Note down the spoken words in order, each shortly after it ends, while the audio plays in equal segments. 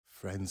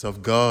Friends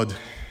of God,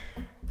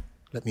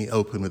 let me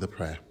open with a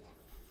prayer.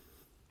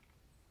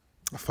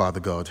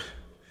 Father God,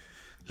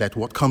 let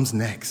what comes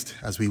next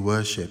as we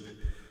worship,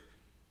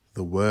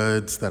 the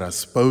words that are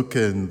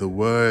spoken, the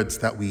words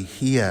that we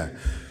hear,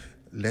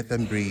 let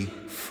them be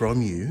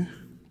from you.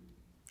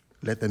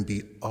 Let them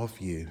be of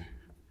you.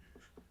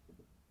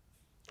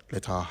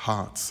 Let our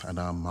hearts and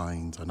our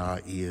minds and our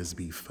ears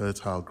be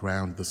fertile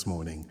ground this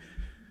morning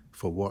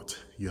for what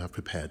you have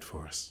prepared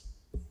for us.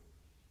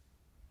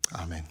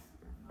 Amen.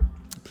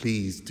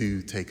 Please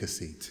do take a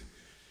seat.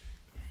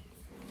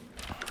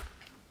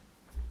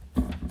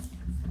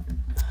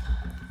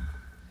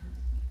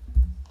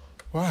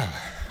 Wow.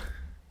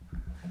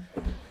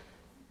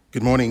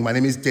 Good morning. My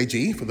name is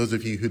Deji. For those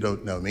of you who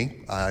don't know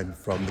me, I'm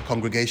from the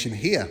congregation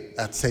here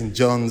at St.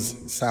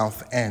 John's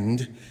South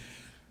End.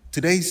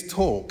 Today's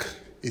talk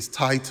is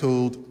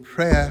titled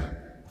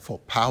Prayer for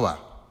Power.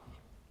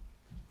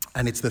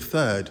 And it's the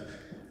third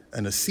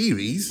in a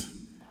series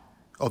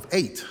of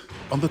 8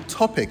 on the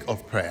topic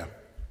of prayer.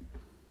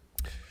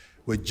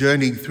 We're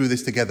journeying through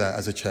this together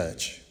as a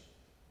church.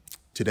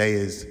 Today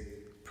is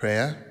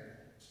Prayer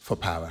for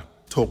Power,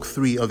 talk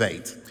 3 of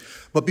 8.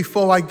 But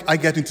before I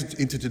get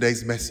into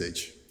today's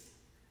message,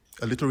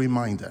 a little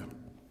reminder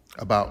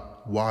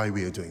about why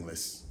we are doing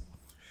this.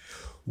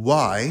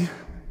 Why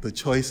the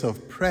choice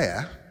of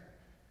prayer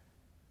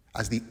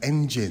as the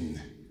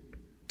engine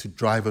to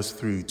drive us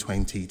through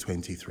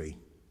 2023.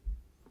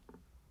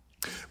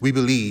 We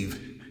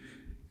believe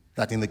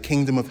that in the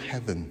kingdom of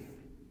heaven,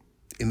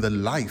 in the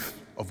life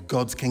of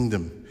God's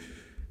kingdom,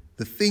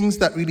 the things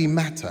that really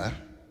matter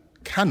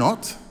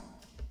cannot,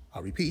 I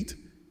repeat,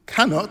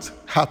 cannot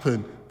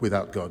happen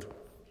without God.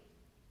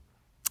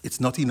 It's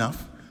not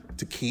enough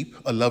to keep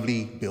a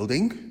lovely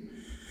building,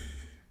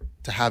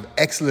 to have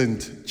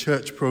excellent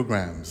church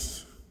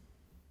programs,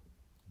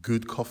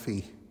 good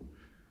coffee,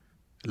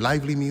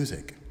 lively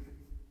music.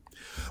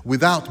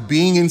 Without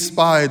being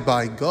inspired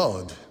by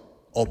God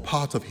or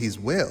part of his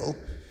will,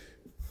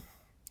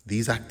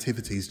 these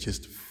activities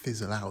just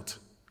fizzle out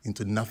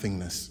into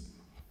nothingness.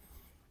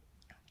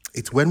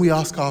 It's when we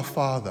ask our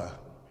Father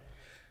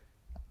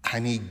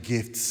and he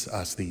gifts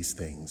us these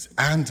things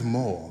and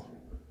more,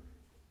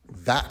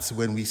 that's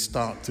when we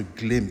start to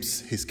glimpse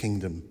his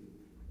kingdom.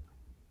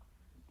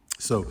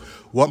 So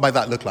what might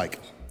that look like?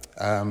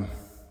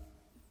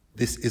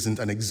 This isn't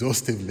an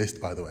exhaustive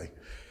list, by the way.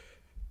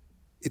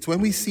 It's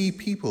when we see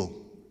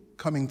people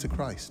coming to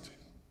Christ.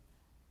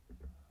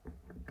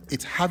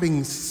 It's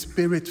having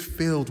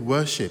spirit-filled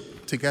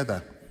worship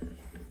together,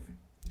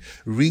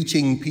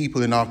 reaching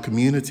people in our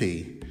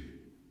community.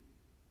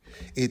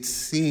 It's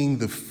seeing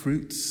the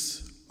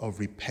fruits of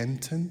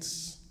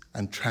repentance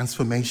and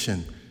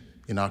transformation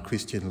in our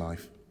Christian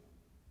life.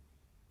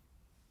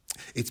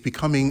 It's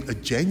becoming a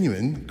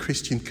genuine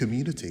Christian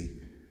community,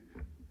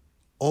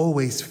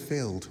 always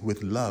filled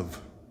with love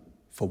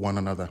for one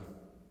another.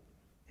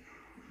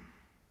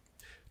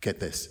 Get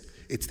this,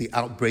 it's the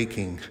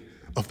outbreaking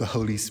of the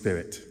Holy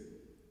Spirit,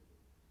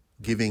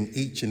 giving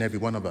each and every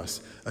one of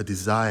us a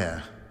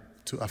desire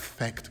to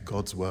affect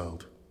God's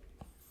world.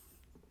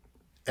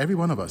 Every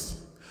one of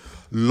us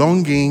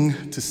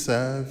longing to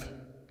serve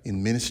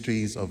in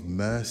ministries of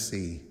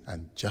mercy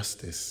and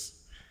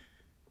justice,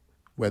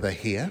 whether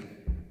here,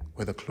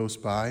 whether close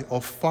by,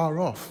 or far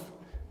off,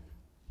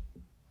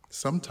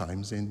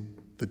 sometimes in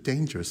the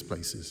dangerous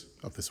places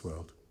of this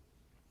world.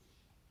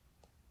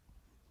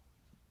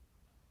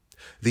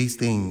 These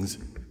things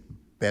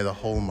bear the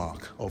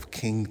hallmark of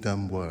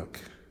kingdom work.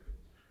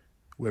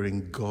 We're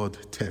in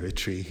God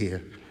territory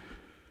here.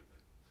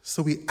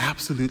 So we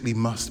absolutely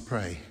must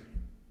pray.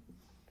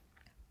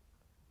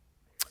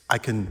 I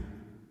can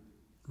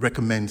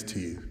recommend to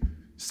you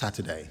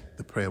Saturday,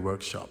 the prayer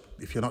workshop.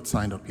 If you're not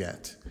signed up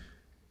yet,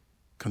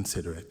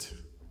 consider it.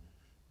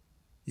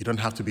 You don't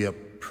have to be a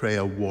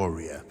prayer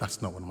warrior.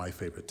 That's not one of my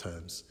favorite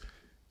terms.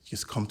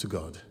 Just come to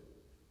God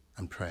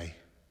and pray.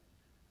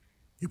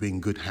 You'll be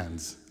in good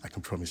hands, I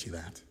can promise you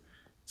that.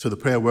 So the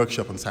prayer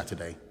workshop on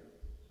Saturday.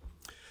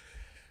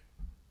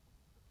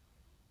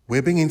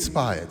 We're being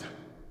inspired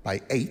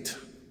by eight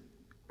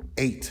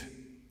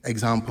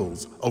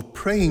examples of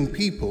praying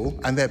people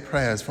and their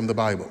prayers from the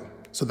Bible.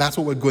 So that's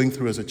what we're going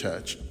through as a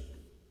church.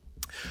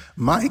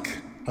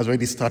 Mike has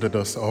already started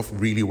us off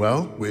really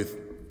well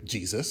with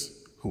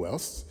Jesus. Who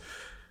else?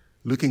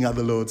 Looking at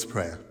the Lord's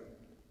Prayer.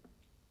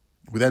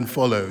 We then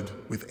followed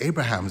with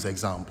Abraham's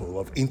example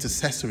of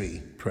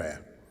intercessory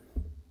prayer.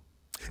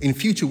 In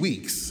future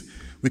weeks,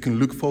 we can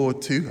look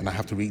forward to, and I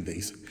have to read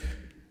these,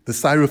 the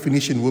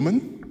Syrophoenician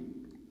woman,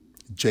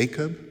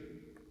 Jacob,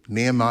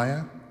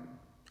 Nehemiah,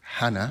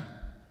 Hannah,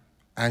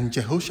 and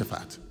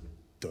Jehoshaphat.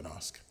 Don't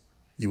ask.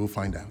 You will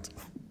find out.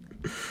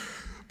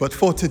 But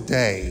for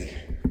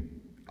today,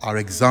 our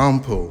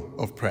example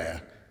of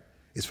prayer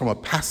is from a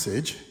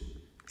passage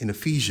in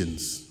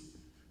Ephesians,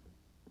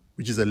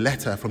 which is a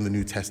letter from the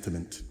New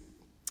Testament.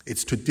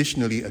 It's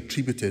traditionally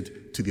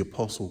attributed to the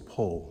Apostle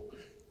Paul.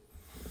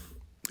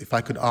 If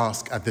I could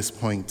ask at this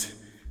point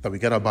that we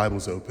get our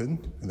Bibles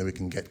open and then we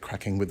can get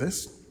cracking with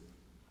this.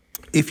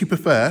 If you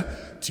prefer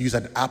to use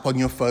an app on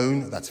your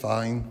phone, that's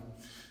fine.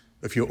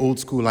 If you're old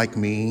school like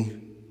me,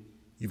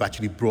 you've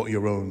actually brought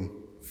your own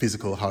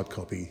physical hard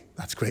copy.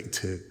 That's great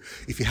too.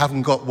 If you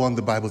haven't got one,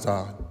 the Bibles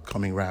are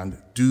coming around.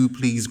 Do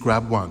please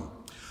grab one.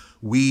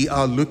 We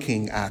are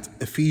looking at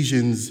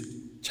Ephesians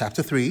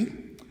chapter 3,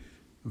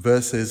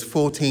 verses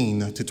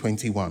 14 to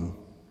 21.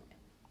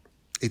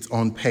 It's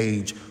on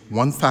page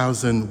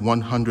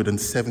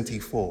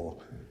 1174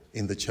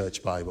 in the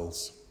church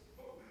Bibles.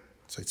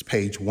 So it's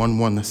page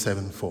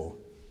 1174.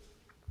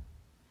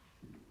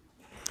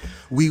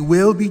 We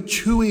will be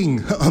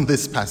chewing on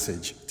this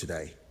passage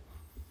today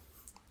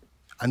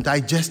and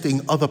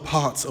digesting other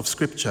parts of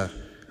Scripture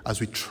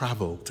as we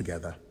travel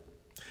together.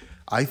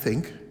 I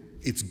think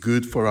it's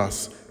good for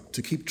us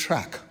to keep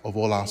track of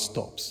all our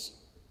stops.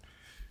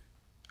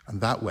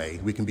 And that way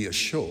we can be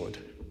assured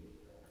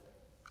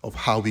of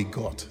how we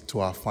got to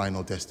our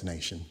final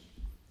destination.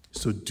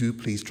 So do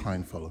please try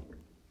and follow.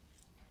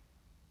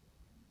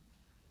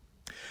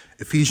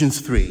 Ephesians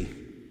 3,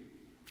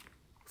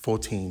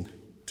 14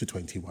 to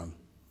 21.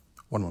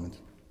 One moment.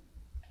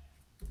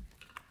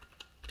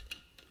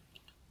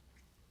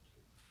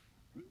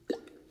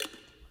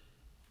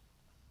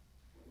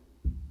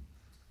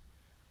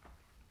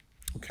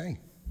 Okay,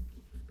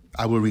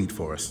 I will read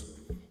for us.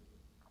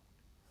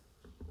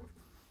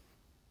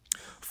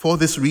 For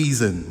this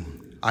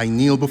reason, I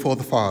kneel before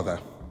the Father,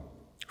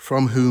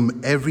 from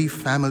whom every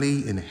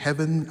family in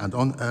heaven and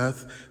on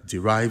earth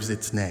derives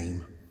its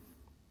name.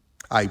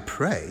 I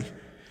pray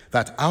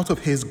that out of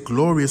his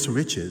glorious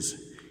riches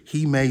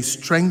he may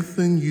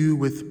strengthen you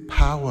with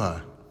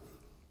power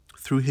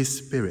through his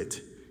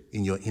Spirit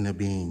in your inner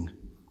being,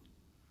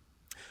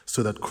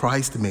 so that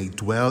Christ may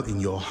dwell in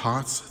your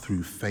hearts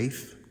through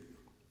faith.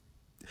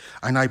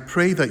 And I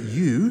pray that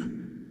you,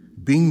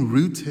 being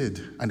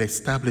rooted and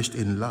established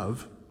in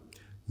love,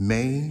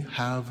 may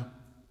have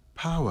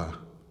power,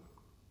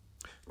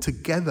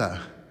 together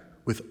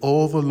with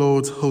all the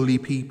Lord's holy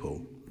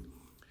people,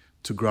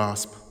 to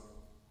grasp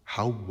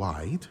how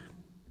wide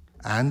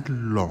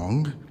and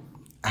long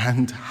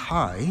and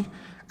high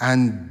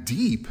and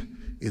deep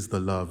is the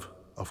love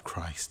of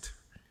Christ,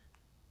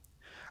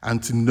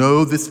 and to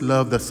know this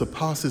love that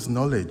surpasses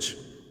knowledge,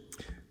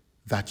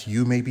 that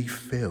you may be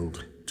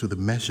filled to the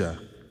measure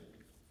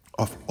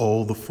of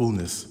all the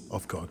fullness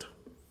of God.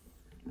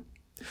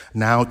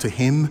 Now to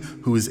him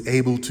who is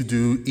able to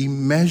do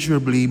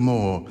immeasurably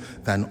more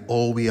than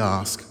all we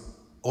ask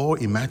or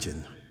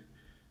imagine,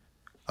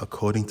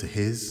 according to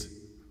his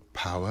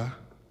power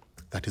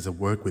that is at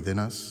work within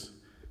us,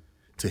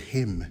 to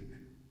him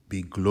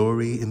be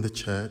glory in the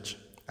church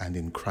and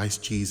in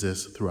Christ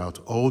Jesus throughout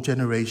all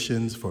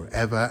generations,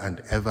 forever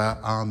and ever.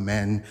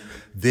 Amen.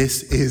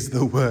 This is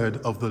the word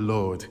of the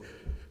Lord.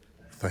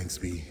 Thanks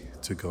be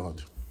to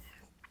God.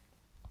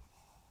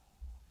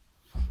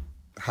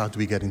 How do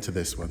we get into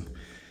this one?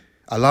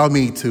 Allow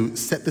me to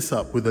set this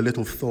up with a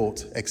little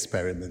thought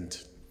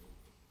experiment.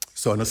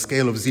 So on a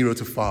scale of 0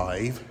 to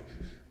 5,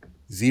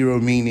 0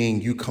 meaning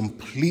you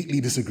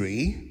completely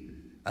disagree,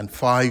 and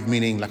 5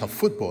 meaning like a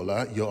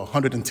footballer, you're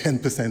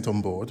 110%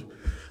 on board.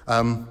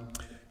 I'm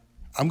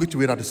going to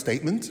read out a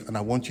statement, and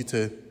I want you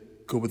to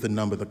go with the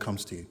number that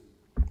comes to you.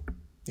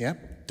 Yeah?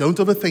 Don't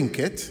overthink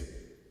it.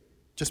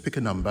 Just pick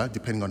a number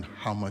depending on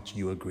how much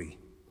you agree.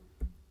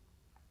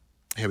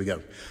 Here we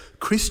go.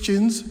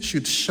 Christians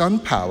should shun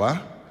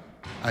power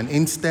and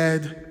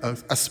instead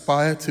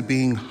aspire to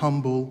being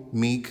humble,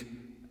 meek,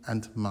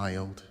 and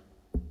mild.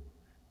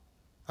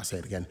 I'll say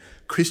it again.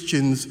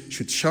 Christians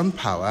should shun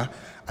power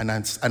and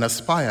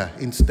aspire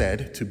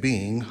instead to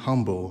being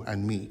humble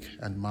and meek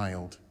and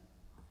mild.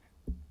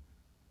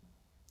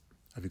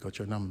 Have you got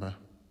your number?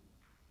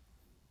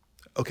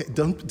 Okay,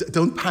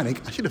 don't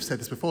panic. I should have said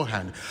this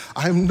beforehand.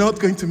 I'm not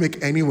going to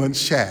make anyone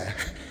share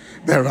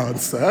their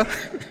answer.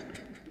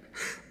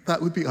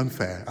 That would be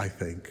unfair, I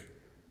think.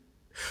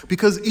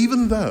 Because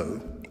even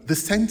though the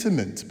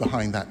sentiment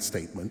behind that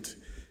statement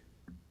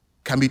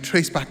can be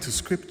traced back to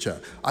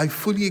Scripture, I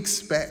fully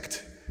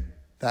expect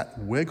that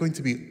we're going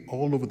to be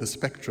all over the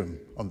spectrum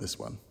on this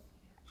one.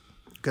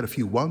 Get a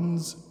few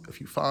 1s, a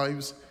few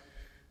 5s,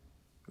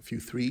 a few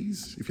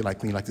 3s, if you're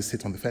like me, like to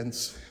sit on the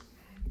fence.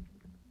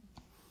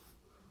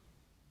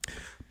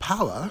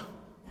 Power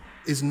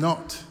is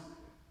not,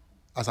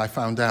 as I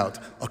found out,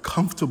 a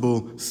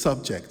comfortable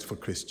subject for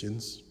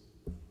Christians.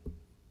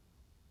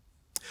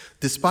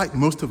 Despite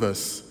most of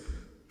us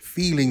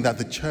feeling that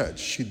the church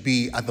should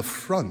be at the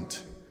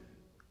front,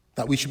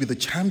 that we should be the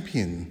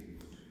champion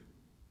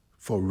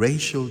for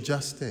racial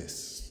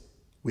justice.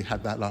 We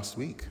had that last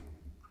week.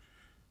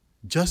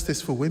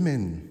 Justice for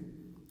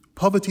women,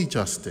 poverty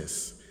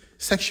justice,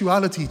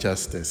 sexuality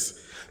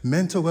justice,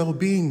 mental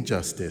well-being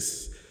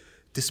justice.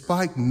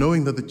 Despite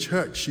knowing that the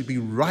church should be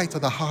right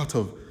at the heart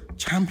of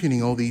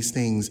championing all these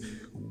things,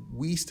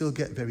 we still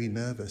get very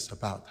nervous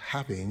about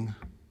having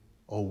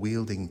or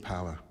wielding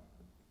power.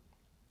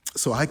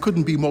 So I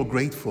couldn't be more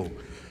grateful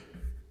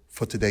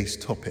for today's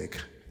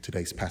topic,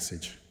 today's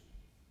passage,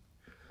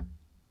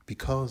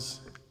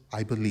 because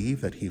I believe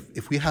that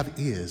if we have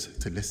ears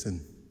to listen,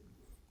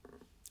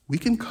 we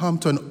can come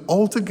to an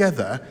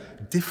altogether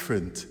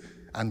different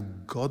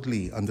and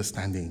godly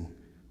understanding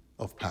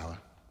of power.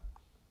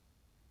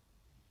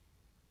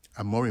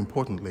 And more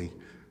importantly,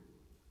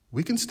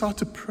 we can start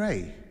to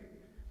pray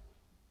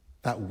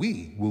that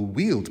we will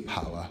wield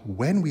power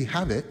when we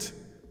have it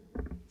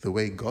the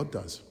way God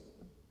does.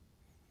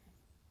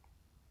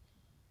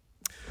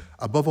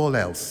 Above all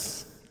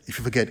else, if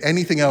you forget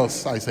anything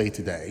else I say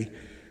today,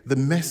 the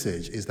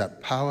message is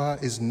that power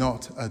is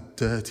not a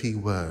dirty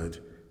word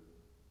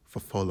for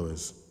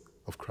followers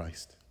of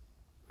Christ.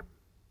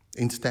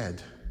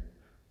 Instead,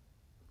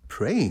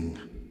 praying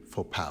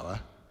for power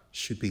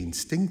should be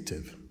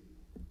instinctive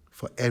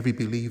for every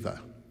believer.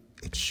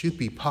 It should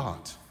be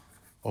part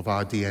of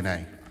our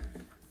DNA.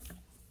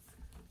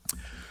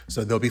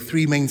 So there'll be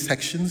three main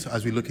sections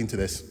as we look into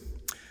this,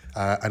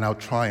 and I'll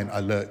try and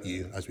alert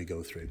you as we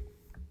go through.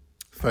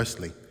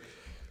 Firstly,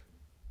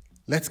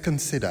 let's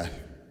consider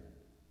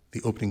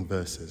the opening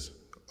verses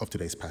of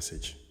today's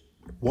passage.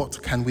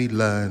 What can we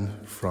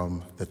learn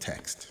from the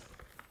text?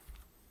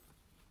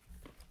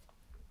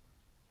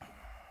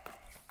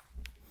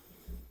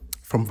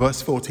 From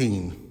verse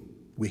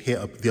 14, we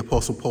hear the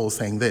Apostle Paul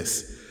saying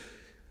this: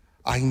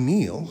 I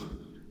kneel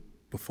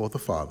before the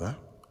Father,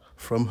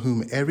 from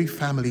whom every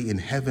family in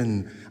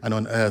heaven and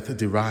on earth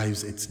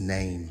derives its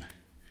name.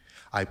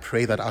 I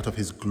pray that out of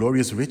his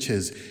glorious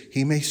riches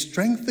he may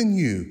strengthen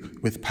you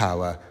with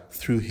power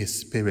through his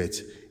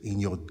Spirit in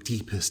your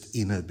deepest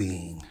inner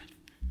being.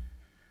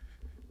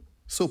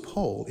 So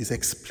Paul is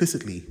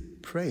explicitly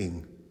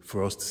praying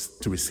for us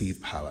to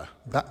receive power.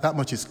 That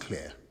much is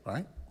clear,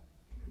 right?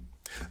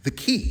 The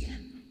key,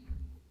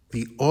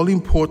 the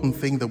all-important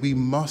thing that we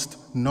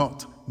must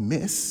not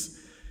miss,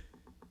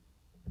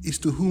 is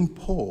to whom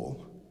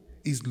Paul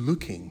is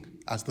looking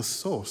as the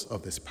source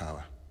of this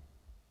power.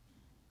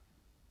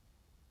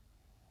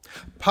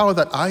 Power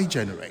that I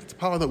generate,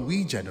 power that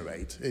we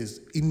generate,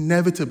 is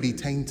inevitably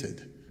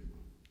tainted.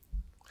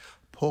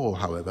 Paul,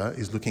 however,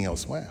 is looking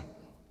elsewhere.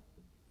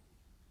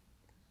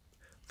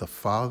 The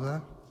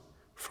Father,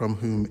 from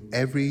whom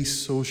every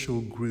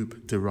social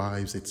group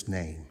derives its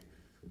name.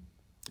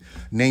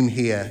 Name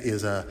here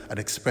is an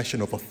expression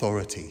of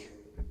authority,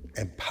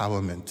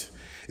 empowerment.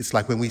 It's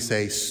like when we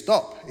say,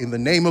 stop, in the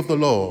name of the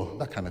law,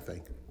 that kind of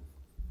thing.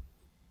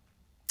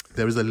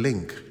 There is a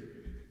link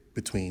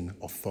between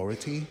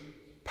authority,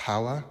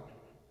 power,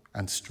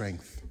 and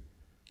strength.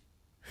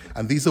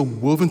 And these are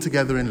woven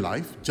together in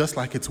life, just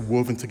like it's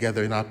woven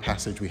together in our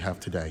passage we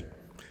have today.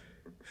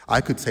 I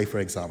could say, for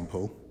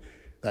example,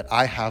 that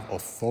I have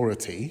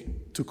authority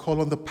to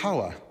call on the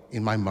power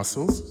in my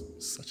muscles,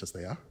 such as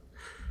they are,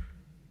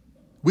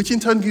 which in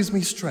turn gives me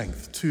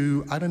strength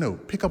to,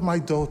 pick up my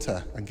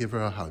daughter and give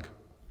her a hug.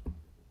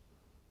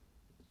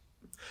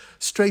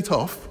 Straight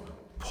off,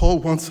 Paul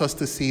wants us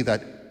to see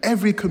that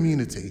every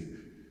community,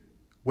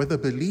 whether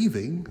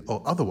believing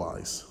or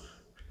otherwise,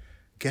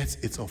 gets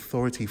its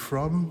authority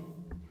from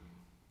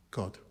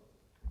God.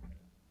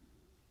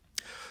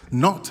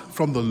 Not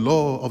from the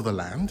law of the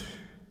land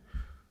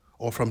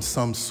or from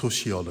some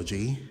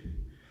sociology,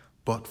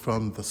 but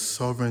from the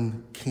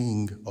sovereign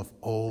King of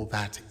all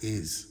that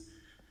is.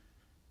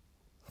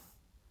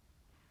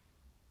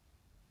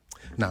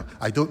 Now,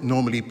 I don't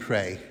normally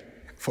pray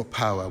for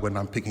power when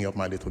I'm picking up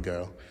my little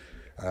girl.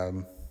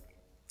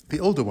 The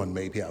older one,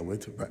 maybe I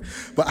would.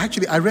 But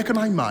actually, I reckon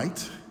I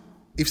might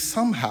if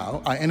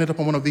somehow I ended up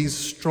on one of these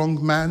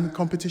strongman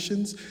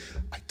competitions.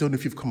 I don't know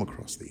if you've come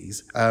across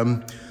these.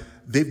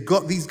 They've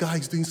got these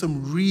guys doing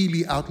some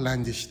really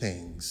outlandish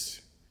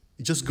things.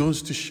 It just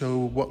goes to show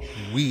what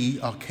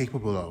we are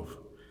capable of.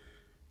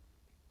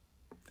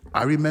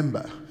 I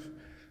remember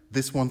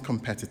this one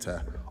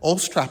competitor all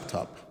strapped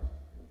up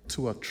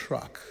to a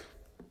truck,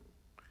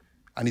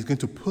 and he's going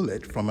to pull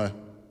it from a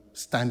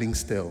standing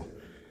still.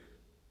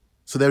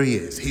 So there he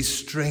is. He's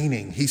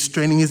straining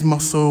his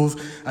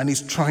muscles, and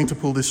he's trying to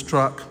pull this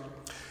truck.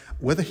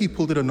 Whether he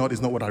pulled it or not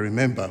is not what I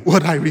remember.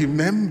 What I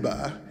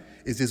remember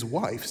is his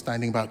wife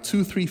standing about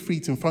 2-3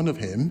 feet in front of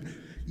him,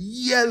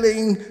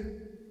 yelling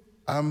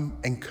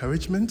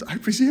encouragement, I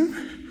presume.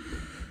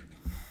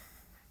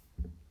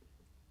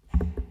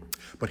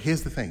 But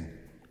here's the thing.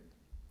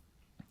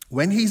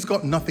 When he's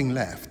got nothing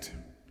left,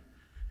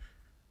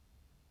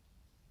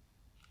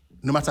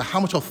 no matter how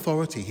much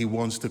authority he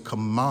wants to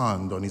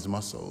command on his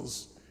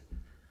muscles,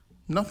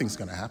 nothing's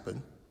going to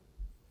happen.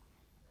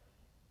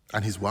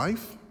 And his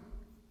wife?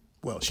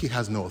 Well, she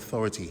has no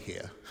authority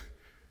here.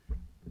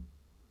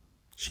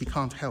 She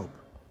can't help.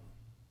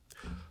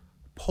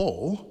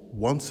 Paul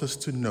wants us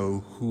to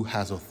know who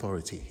has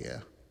authority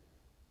here.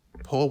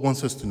 Paul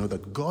wants us to know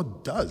that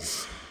God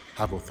does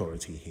have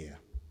authority here.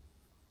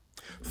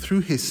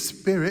 Through his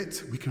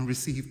Spirit, we can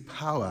receive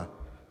power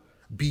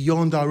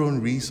beyond our own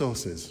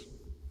resources,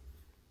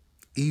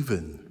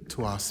 even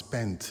to our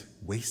spent,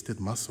 wasted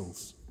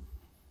muscles.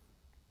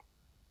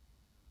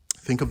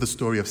 Think of the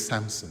story of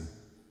Samson.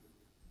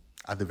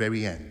 At the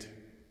very end,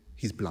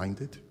 he's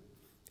blinded,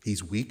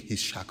 he's weak, he's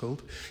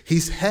shackled.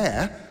 His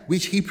hair,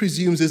 which he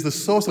presumes is the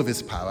source of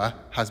his power,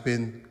 has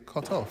been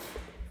cut off.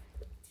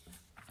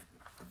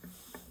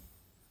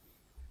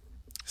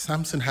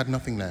 Samson had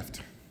nothing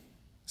left.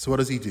 So what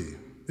does he do?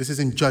 This is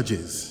in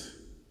Judges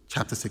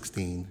chapter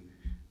 16,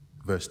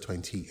 verse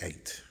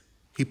 28.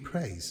 He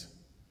prays.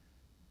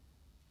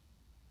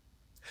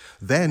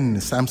 Then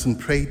Samson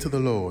prayed to the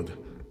Lord,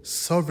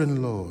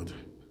 "Sovereign Lord,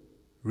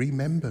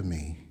 remember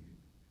me.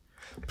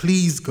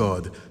 Please,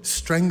 God,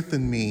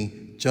 strengthen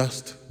me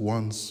just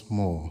once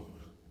more."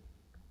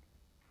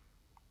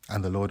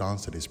 And the Lord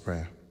answered his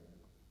prayer.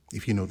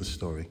 If you know the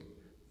story,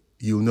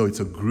 you'll know it's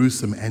a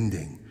gruesome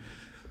ending.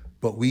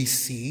 But we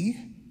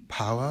see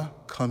power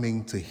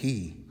coming to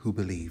he who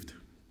believed.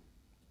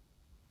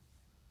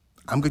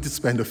 I'm going to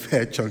spend a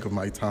fair chunk of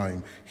my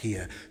time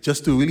here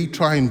just to really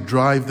try and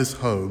drive this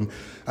home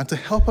and to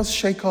help us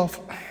shake off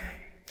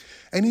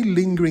any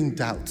lingering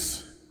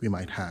doubts we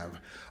might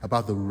have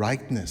about the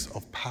rightness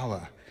of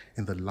power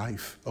in the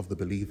life of the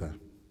believer.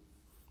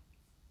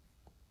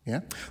 Yeah?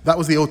 That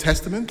was the Old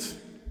Testament.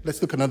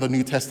 Let's look at another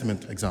New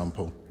Testament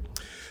example.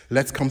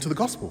 Let's come to the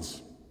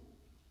Gospels.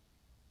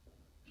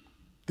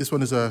 This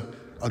one is a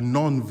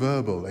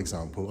non-verbal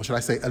example, or should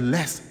I say a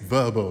less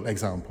verbal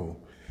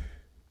example.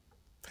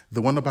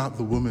 The one about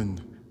the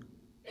woman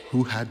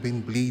who had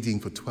been bleeding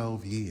for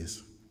 12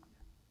 years.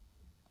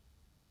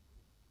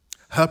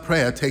 Her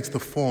prayer takes the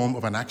form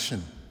of an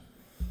action.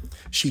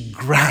 She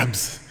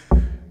grabs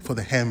for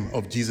the hem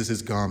of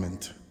Jesus'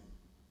 garment.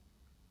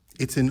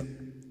 It's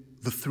in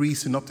the three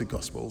synoptic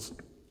Gospels,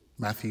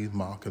 Matthew,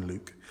 Mark, and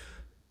Luke.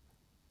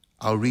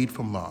 I'll read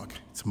from Mark.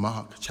 It's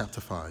Mark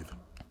chapter 5.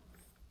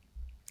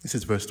 This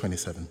is verse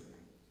 27.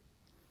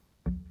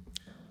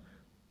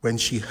 When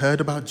she heard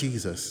about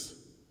Jesus,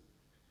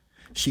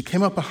 she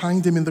came up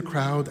behind him in the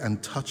crowd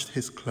and touched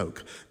his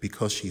cloak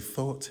because she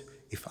thought,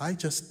 if I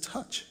just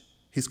touch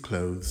his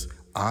clothes,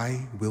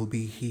 I will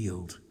be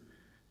healed.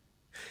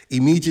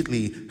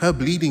 Immediately, her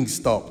bleeding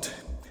stopped,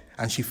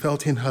 and she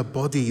felt in her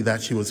body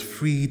that she was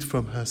freed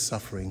from her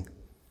suffering.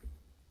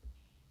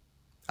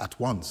 At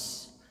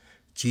once,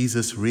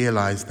 Jesus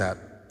realized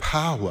that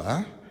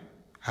power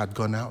had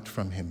gone out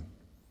from him.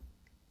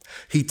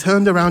 He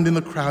turned around in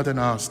the crowd and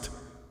asked,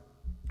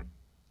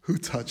 "Who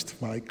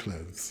touched my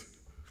clothes?"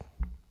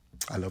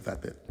 I love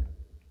that bit.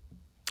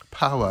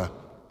 Power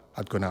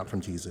had gone out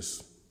from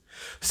Jesus.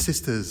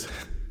 Sisters,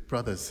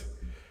 brothers,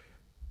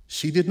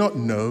 she did not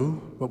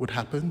know what would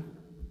happen,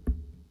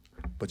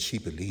 but she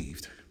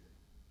believed.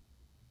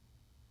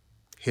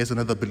 Here's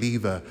another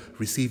believer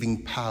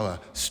receiving power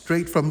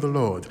straight from the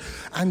Lord.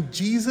 And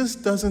Jesus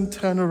doesn't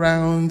turn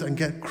around and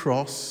get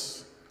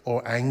cross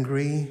or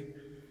angry.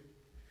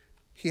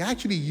 He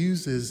actually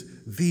uses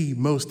the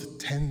most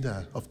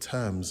tender of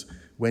terms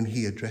when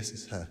he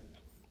addresses her.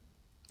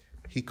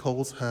 He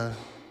calls her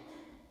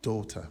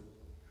daughter.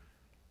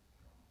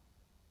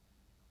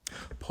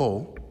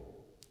 Paul,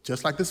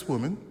 just like this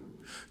woman,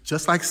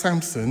 just like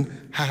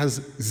Samson, has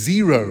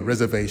zero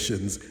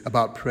reservations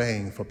about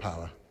praying for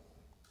power.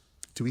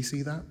 Do we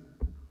see that?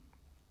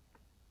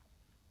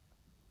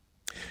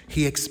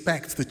 He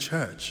expects the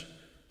church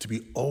to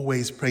be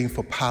always praying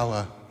for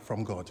power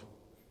from God.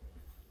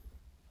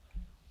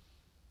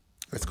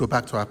 Let's go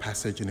back to our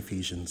passage in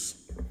Ephesians.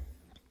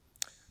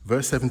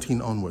 Verse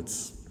 17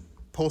 onwards.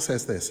 Paul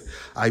says this,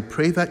 "I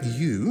pray that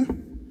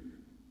you,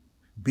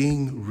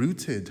 being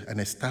rooted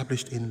and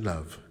established in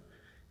love,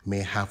 may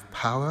have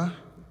power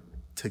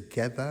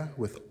together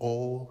with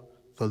all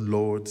the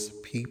Lord's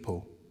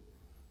people."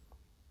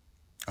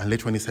 And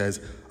later when he says,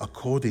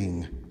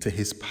 "according to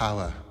his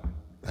power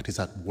that is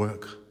at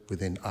work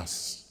within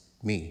us,"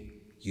 me,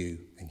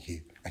 you, and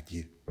you, and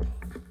you.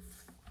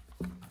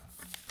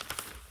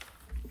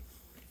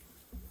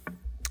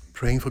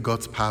 Praying for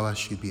God's power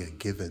should be a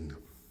given,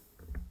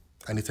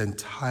 and it's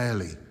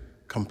entirely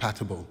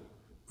compatible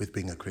with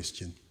being a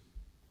Christian.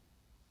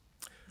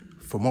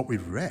 From what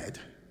we've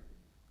read,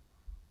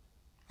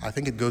 I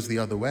think it goes the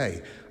other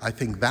way. I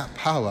think that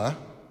power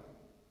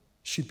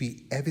should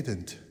be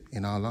evident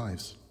in our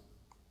lives.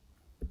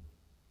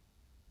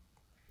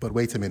 But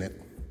wait a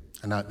minute,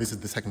 and now this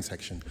is the second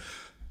section.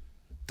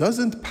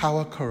 Doesn't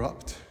power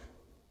corrupt?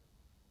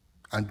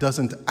 And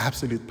doesn't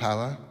absolute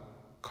power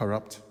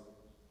corrupt?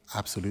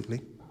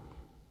 Absolutely.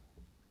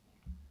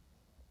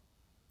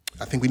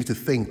 I think we need to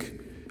think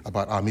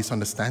about our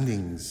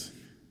misunderstandings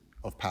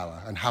of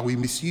power and how we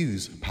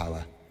misuse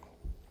power.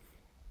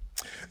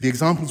 The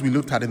examples we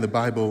looked at in the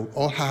Bible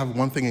all have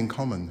one thing in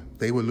common.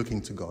 They were looking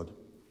to God.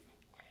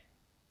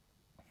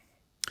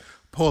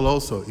 Paul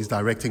also is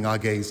directing our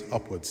gaze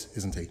upwards,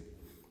 isn't he?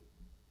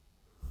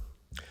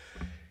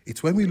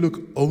 It's when we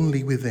look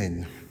only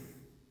within.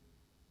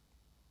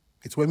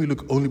 It's when we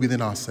look only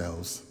within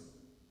ourselves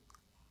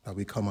that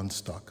we come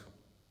unstuck.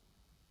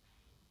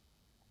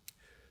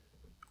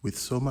 With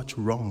so much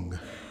wrong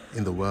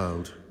in the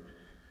world,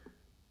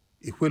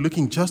 if we're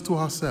looking just to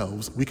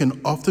ourselves, we can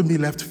often be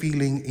left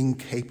feeling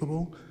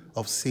incapable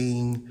of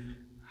seeing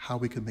how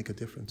we can make a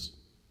difference.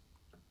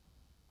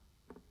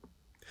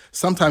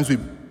 Sometimes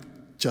we've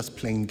just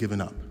plain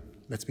given up.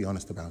 Let's be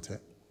honest about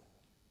it.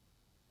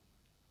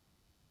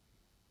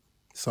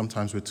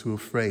 Sometimes we're too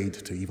afraid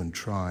to even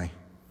try.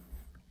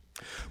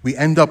 We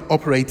end up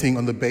operating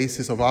on the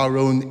basis of our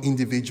own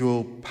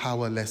individual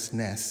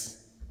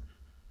powerlessness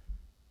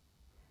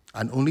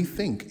and only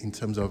think in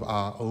terms of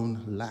our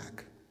own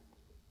lack.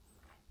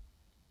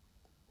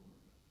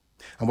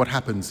 And what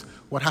happens?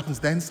 What happens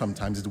then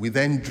sometimes is we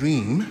then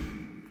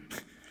dream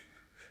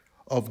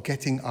of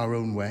getting our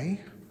own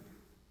way.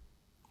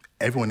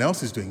 Everyone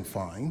else is doing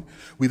fine.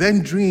 We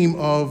then dream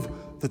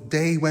of the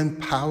day when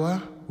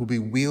power will be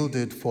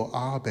wielded for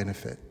our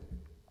benefit.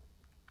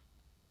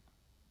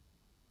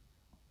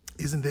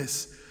 Isn't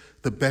this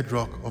the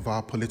bedrock of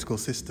our political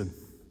system?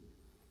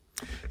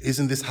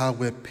 Isn't this how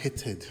we're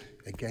pitted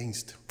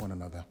against one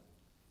another?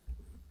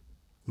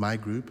 My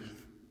group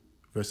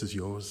versus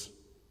yours.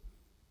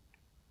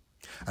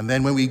 And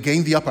then when we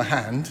gain the upper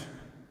hand,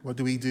 what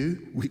do?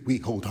 We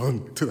hold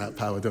on to that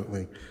power, don't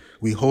we?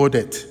 We hoard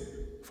it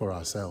for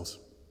ourselves.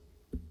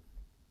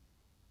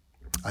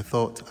 I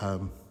thought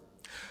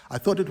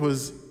it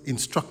was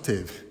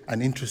instructive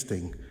and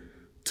interesting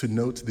to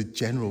note the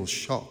general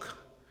shock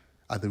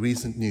at the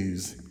recent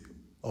news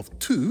of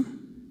two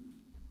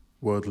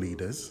world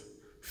leaders,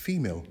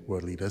 female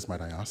world leaders,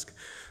 might I ask,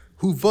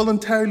 who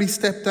voluntarily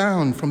stepped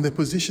down from their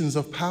positions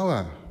of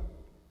power.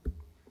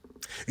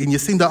 In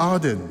Jacinda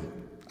Ardern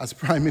as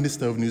Prime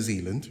Minister of New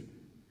Zealand,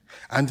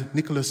 and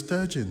Nicola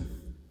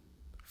Sturgeon,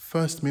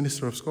 First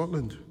Minister of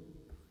Scotland.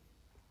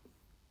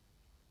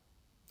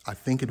 I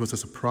think it was a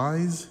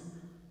surprise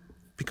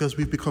because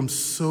we've become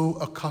so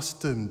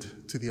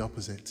accustomed to the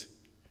opposite.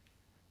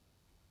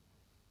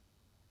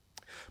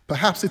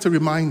 Perhaps it's a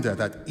reminder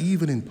that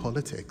even in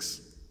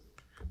politics,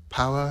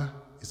 power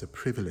is a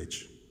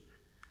privilege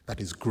that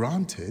is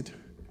granted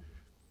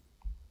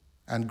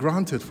and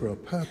granted for a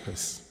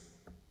purpose.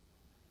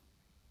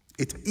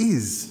 It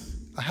is,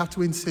 I have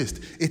to insist,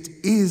 it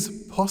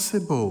is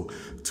possible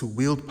to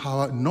wield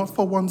power not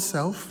for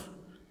oneself,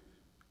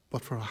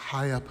 but for a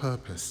higher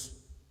purpose.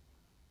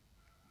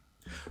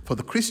 For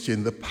the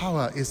Christian, the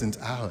power isn't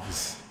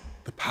ours.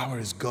 The power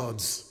is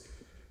God's.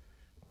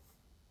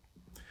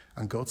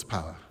 And God's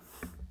power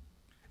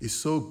is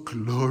so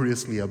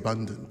gloriously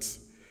abundant.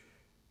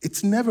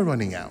 It's never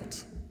running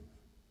out.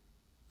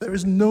 There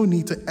is no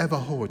need to ever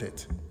hoard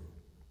it.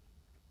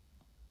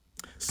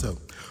 So,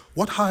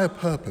 what higher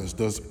purpose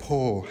does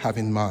Paul have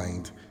in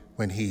mind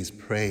when he is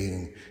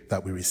praying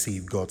that we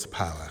receive God's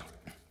power?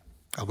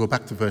 I'll go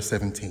back to verse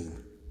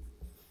 17.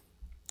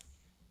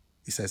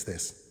 He says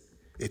this,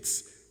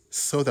 it's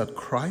so that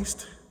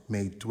Christ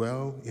may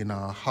dwell in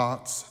our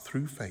hearts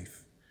through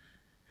faith,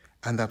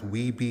 and that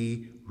we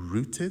be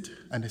rooted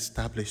and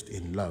established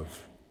in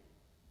love,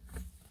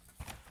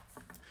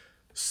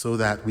 so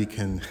that we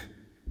can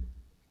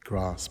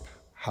grasp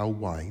how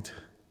wide,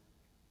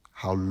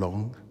 how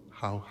long,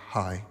 how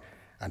high,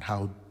 and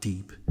how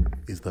deep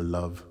is the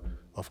love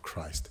of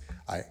Christ.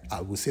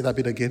 I will say that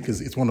bit again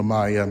because it's one of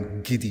my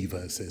giddy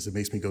verses. It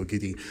makes me go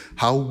giddy.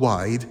 How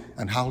wide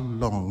and how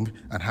long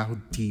and how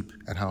deep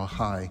and how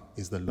high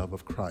is the love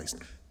of Christ?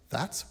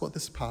 That's what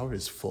this power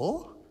is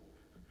for?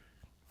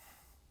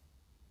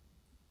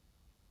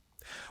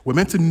 We're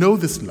meant to know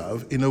this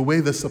love in a way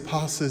that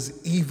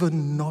surpasses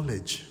even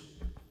knowledge.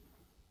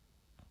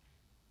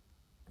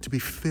 To be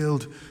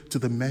filled to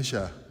the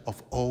measure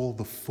of all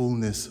the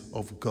fullness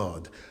of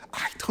God.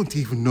 I don't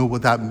even know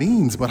what that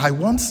means, but I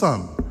want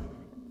some.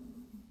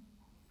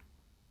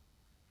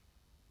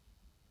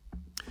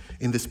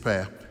 In this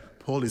prayer,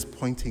 Paul is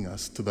pointing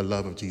us to the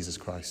love of Jesus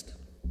Christ.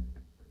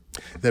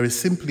 There is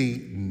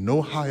simply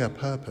no higher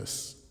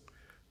purpose,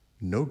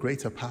 no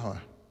greater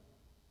power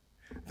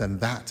than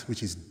that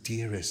which is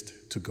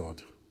dearest to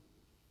God.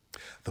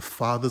 The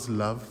Father's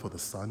love for the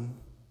Son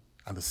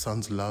and the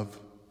Son's love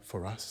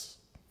for us.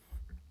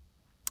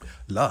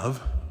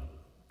 Love,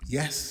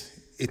 yes,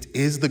 it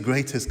is the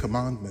greatest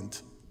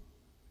commandment.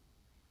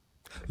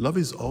 Love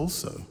is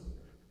also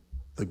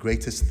the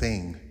greatest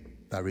thing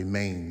that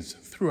remains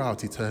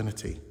throughout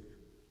eternity.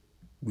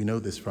 We know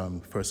this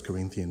from 1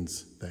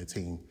 Corinthians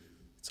 13.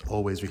 It's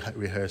always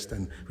rehearsed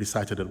and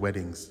recited at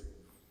weddings.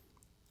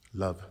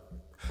 Love.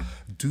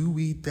 Do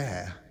we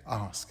dare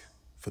ask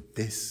for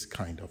this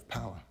kind of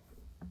power?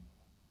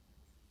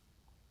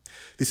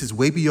 This is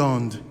way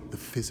beyond the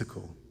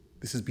physical.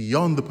 This is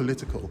beyond the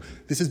political.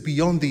 This is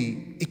beyond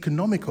the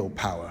economical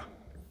power.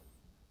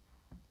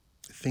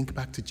 Think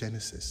back to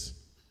Genesis,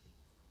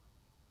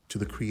 to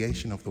the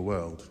creation of the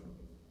world.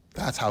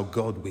 That's how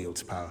God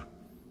wields power.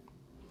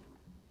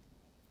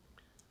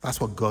 That's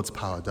what God's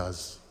power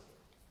does.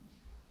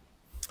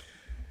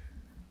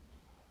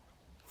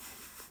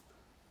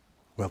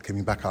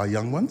 Welcoming back our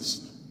young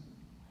ones.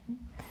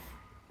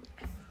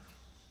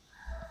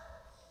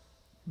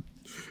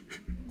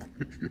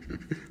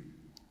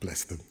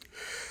 Bless them.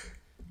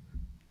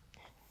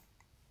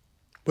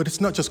 But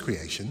it's not just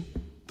creation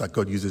that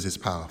God uses his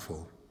power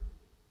for.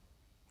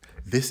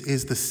 This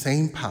is the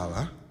same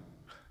power,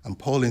 and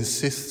Paul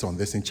insists on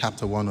this in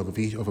chapter 1 of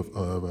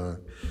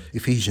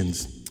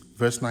Ephesians,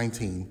 verse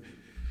 19.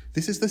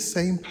 This is the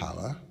same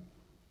power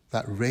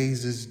that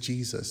raises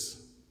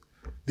Jesus.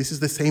 This is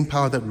the same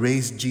power that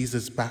raised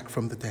Jesus back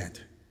from the dead.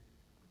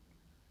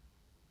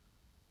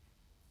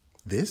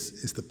 This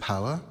is the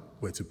power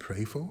we're to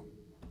pray for.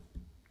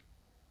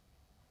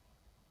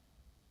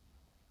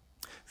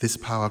 This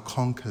power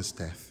conquers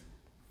death.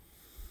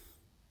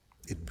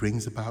 It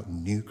brings about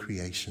new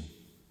creation.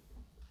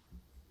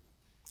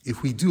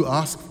 If we do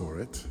ask for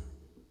it,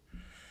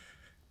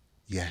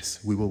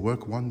 yes, we will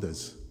work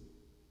wonders.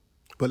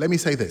 But let me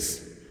say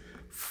this.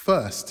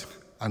 First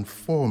and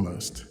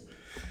foremost,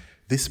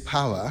 this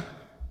power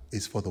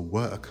is for the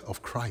work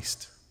of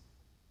Christ.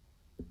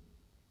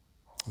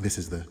 This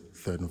is the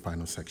third and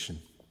final section.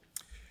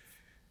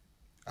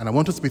 And I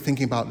want us to be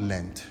thinking about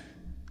Lent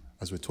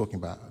as we're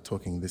talking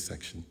in this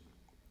section.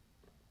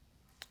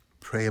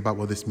 Pray about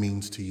what this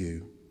means to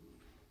you,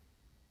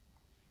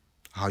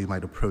 how you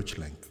might approach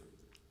Lent.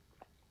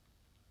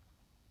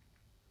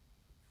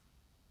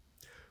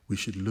 We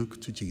should look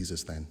to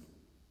Jesus then.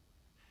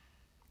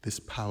 This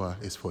power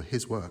is for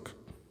his work.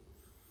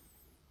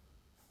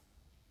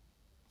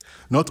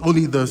 Not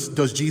only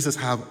does Jesus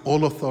have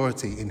all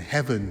authority in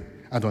heaven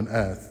and on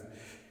earth,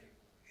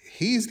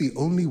 he is the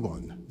only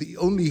one, the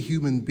only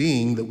human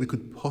being that we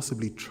could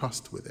possibly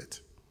trust with it.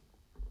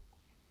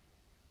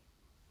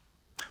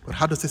 But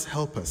how does this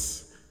help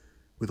us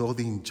with all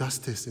the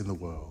injustice in the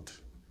world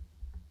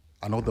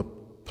and all the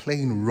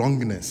plain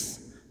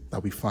wrongness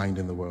that we find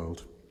in the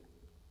world?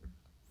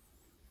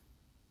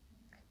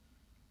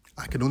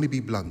 I can only be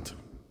blunt.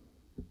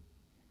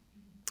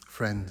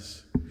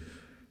 Friends,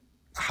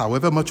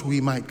 however much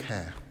we might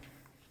care,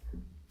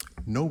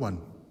 no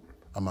one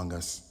among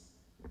us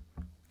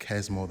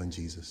cares more than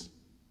Jesus.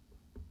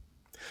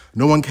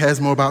 No one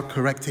cares more about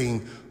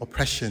correcting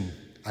oppression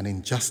and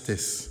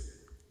injustice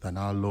than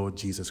our Lord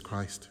Jesus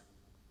Christ.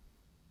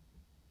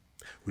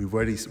 We've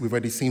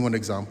already seen one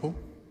example,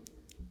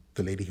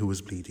 the lady who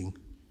was bleeding.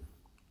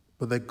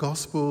 But the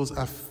Gospels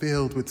are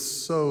filled with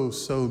so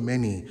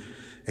many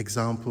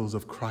examples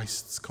of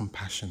Christ's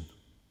compassion,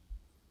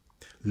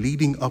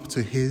 leading up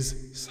to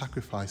his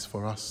sacrifice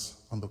for us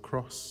on the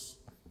cross.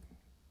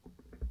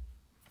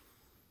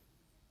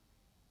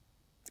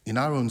 In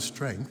our own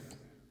strength,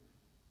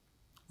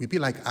 we'd be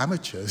like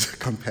amateurs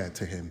compared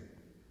to him,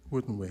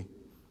 wouldn't we?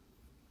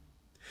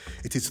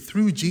 It is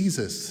through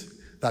Jesus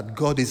that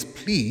God is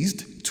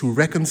pleased to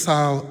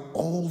reconcile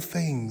all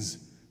things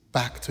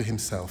back to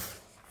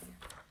himself.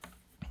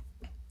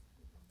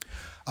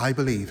 I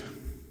believe,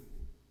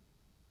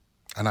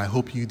 and I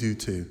hope you do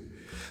too,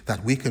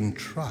 that we can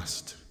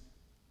trust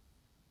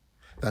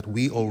that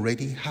we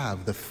already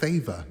have the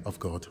favor of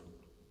God.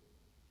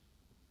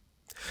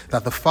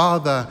 That the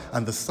Father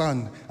and the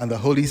Son and the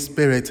Holy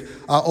Spirit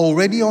are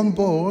already on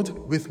board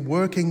with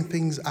working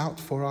things out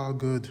for our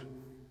good.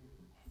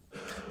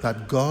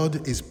 That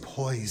God is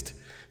poised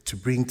to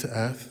bring to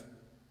earth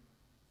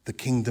the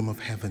kingdom of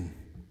heaven.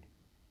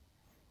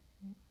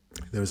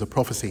 There is a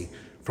prophecy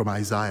from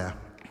Isaiah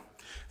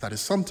that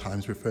is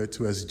sometimes referred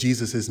to as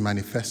Jesus'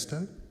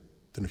 manifesto.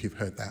 Don't know if you've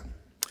heard that.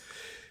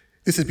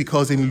 This is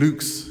because in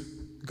Luke's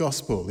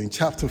Gospel, in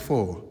chapter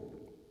 4,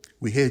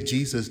 we hear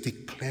Jesus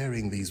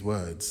declaring these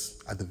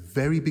words at the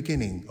very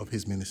beginning of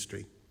his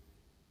ministry.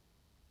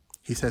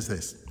 He says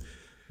this,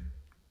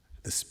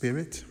 "The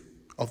Spirit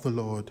of the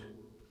Lord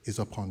is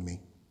upon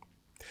me,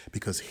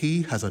 because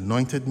he has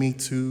anointed me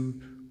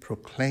to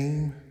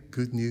proclaim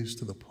good news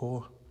to the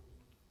poor.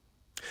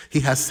 He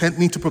has sent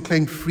me to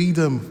proclaim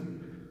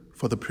freedom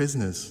for the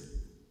prisoners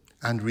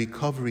and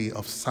recovery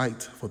of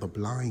sight for the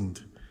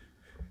blind,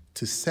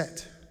 to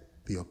set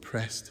the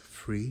oppressed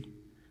free,"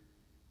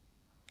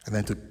 and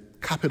then to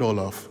cap it all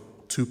off,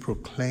 to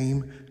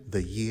proclaim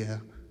the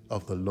year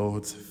of the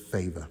Lord's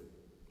favor.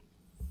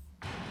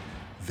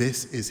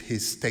 This is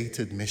his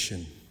stated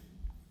mission.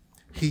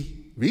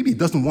 He really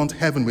doesn't want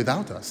heaven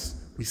without us.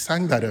 We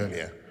sang that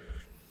earlier.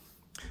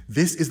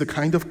 This is the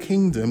kind of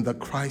kingdom that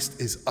Christ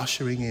is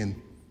ushering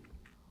in.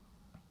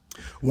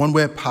 One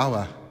where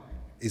power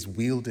is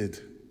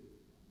wielded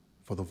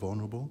for the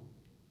vulnerable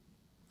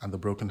and the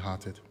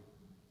brokenhearted.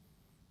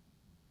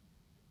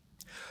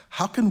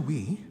 How can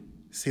we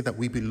say that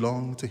we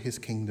belong to his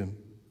kingdom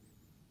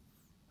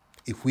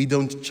if we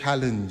don't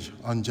challenge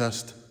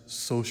unjust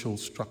social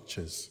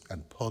structures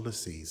and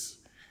policies?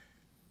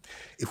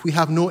 If we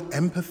have no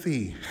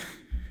empathy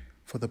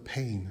for the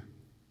pain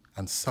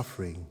and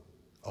suffering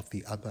of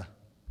the other?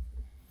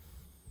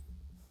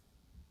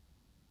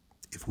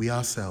 If we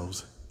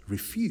ourselves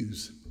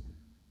refuse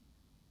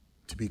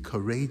to be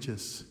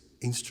courageous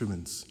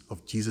instruments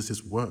of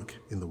Jesus' work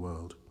in the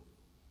world?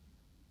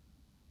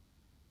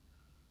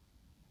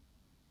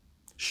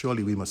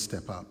 Surely we must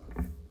step up,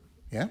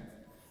 yeah?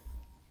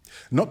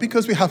 Not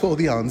because we have all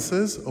the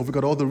answers or we've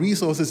got all the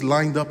resources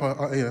lined up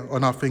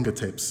on our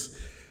fingertips,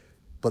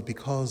 but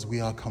because we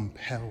are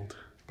compelled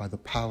by the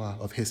power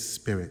of his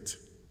Spirit.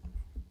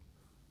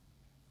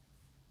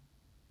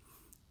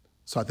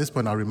 So at this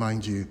point, I'll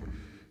remind you,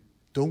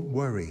 don't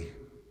worry.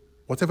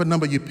 Whatever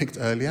number you picked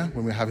earlier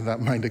when we were having that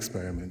mind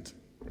experiment,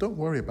 don't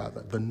worry about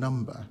that, the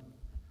number.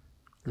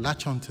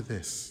 Latch on to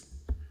this.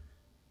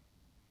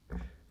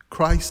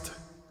 Christ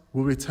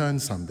will return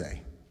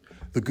someday.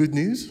 The good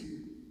news,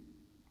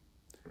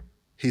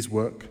 his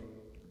work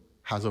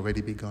has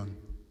already begun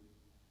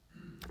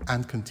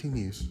and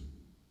continues.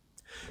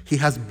 He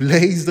has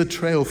blazed a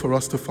trail for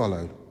us to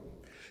follow.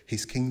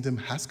 His kingdom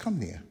has come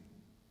near,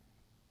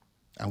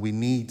 and we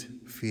need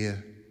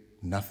fear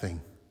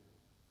nothing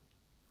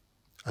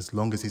as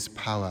long as his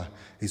power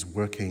is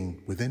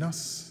working within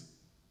us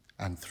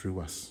and through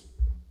us.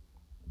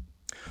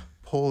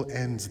 Paul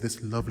ends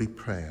this lovely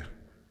prayer.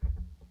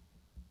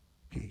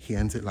 He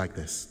ends it like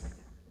this.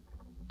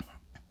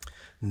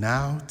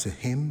 Now to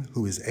him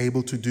who is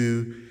able to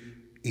do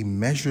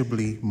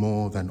immeasurably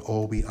more than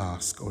all we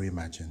ask or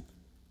imagine,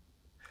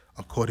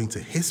 according to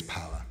his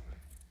power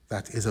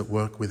that is at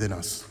work within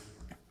us,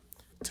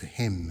 to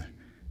him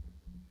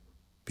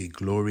be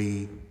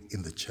glory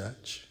in the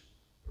church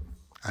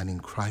and in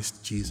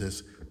Christ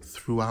Jesus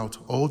throughout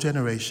all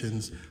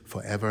generations,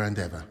 forever and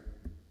ever.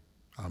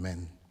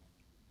 Amen.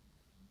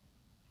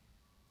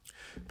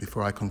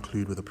 Before I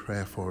conclude with a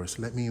prayer for us,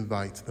 let me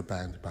invite the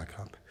band back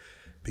up,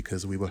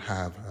 because we will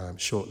have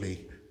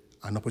shortly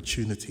an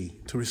opportunity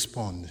to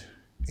respond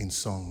in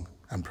song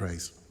and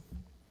praise.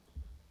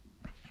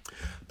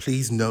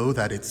 Please know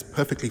that it's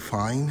perfectly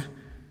fine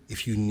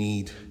if you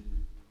need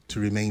to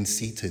remain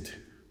seated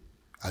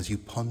as you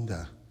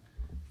ponder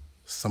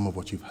some of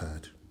what you've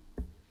heard.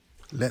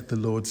 Let the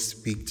Lord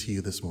speak to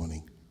you this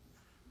morning.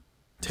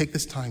 Take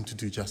this time to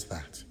do just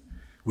that.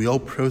 We all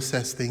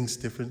process things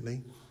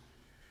differently.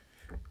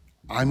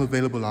 I'm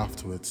available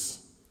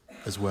afterwards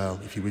as well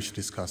if you wish to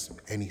discuss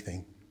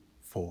anything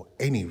for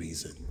any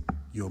reason.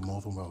 You're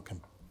more than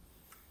welcome.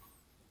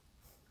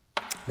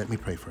 Let me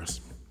pray for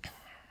us.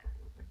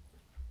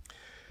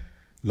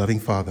 Loving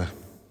Father,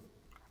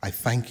 I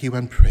thank you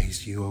and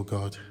praise you, O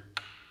God,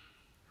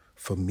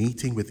 for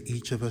meeting with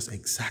each of us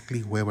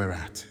exactly where we're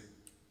at.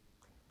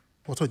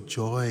 What a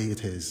joy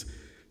it is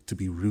to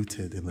be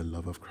rooted in the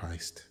love of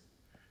Christ,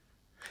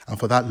 and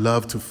for that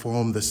love to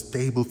form the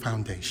stable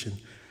foundation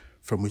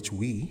from which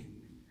we,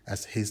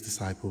 as his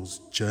disciples,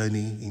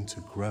 journey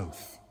into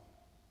growth.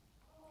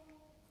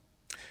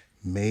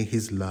 May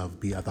his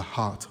love be at the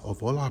heart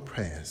of all our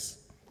prayers.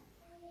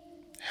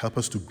 Help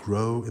us to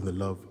grow in the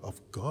love of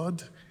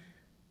God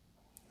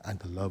and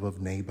the love of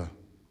neighbor.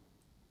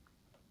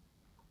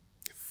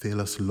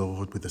 Fill us,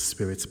 Lord, with the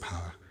Spirit's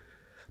power,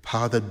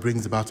 power that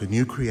brings about a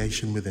new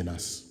creation within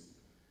us.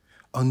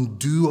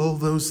 Undo all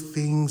those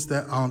things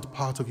that aren't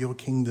part of your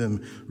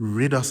kingdom.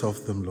 Rid us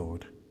of them,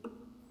 Lord.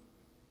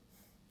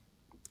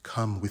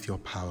 Come with your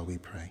power, we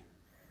pray.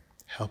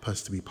 Help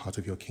us to be part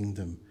of your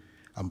kingdom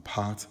and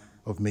part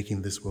of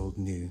making this world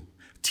new.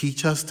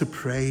 Teach us to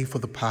pray for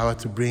the power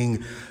to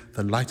bring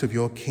the light of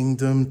your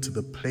kingdom to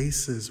the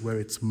places where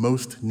it's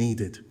most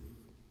needed,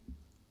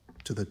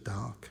 to the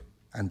dark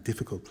and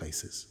difficult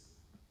places.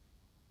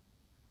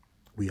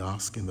 We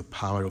ask in the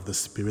power of the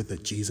Spirit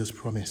that Jesus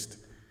promised.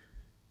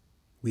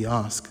 We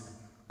ask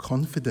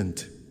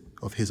confident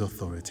of his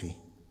authority.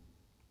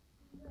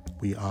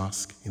 We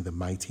ask in the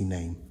mighty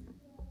name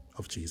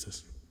of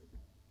Jesus.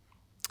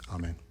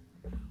 Amen.